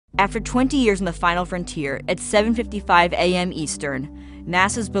After 20 years in the final frontier, at 7:55 a.m. Eastern,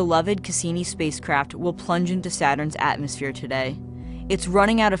 NASA's beloved Cassini spacecraft will plunge into Saturn's atmosphere today. It's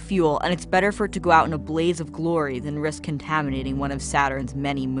running out of fuel, and it's better for it to go out in a blaze of glory than risk contaminating one of Saturn's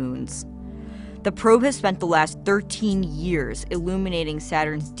many moons. The probe has spent the last 13 years illuminating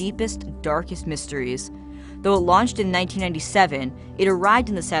Saturn's deepest, darkest mysteries. Though it launched in 1997, it arrived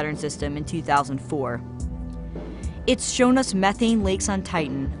in the Saturn system in 2004. It's shown us methane lakes on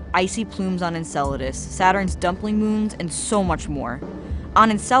Titan, icy plumes on Enceladus, Saturn's dumpling moons, and so much more. On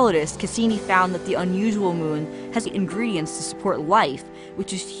Enceladus, Cassini found that the unusual moon has ingredients to support life,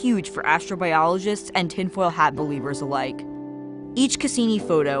 which is huge for astrobiologists and tinfoil hat believers alike. Each Cassini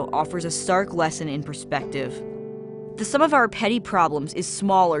photo offers a stark lesson in perspective. The sum of our petty problems is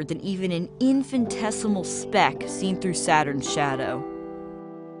smaller than even an infinitesimal speck seen through Saturn's shadow.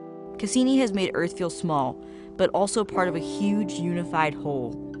 Cassini has made Earth feel small, but also part of a huge unified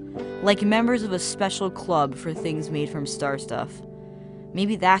whole, like members of a special club for things made from star stuff.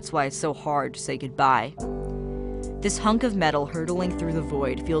 Maybe that's why it's so hard to say goodbye. This hunk of metal hurtling through the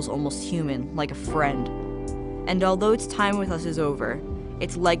void feels almost human, like a friend. And although its time with us is over,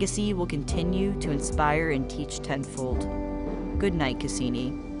 its legacy will continue to inspire and teach tenfold. Good night,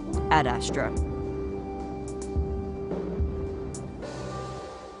 Cassini. Ad Astra.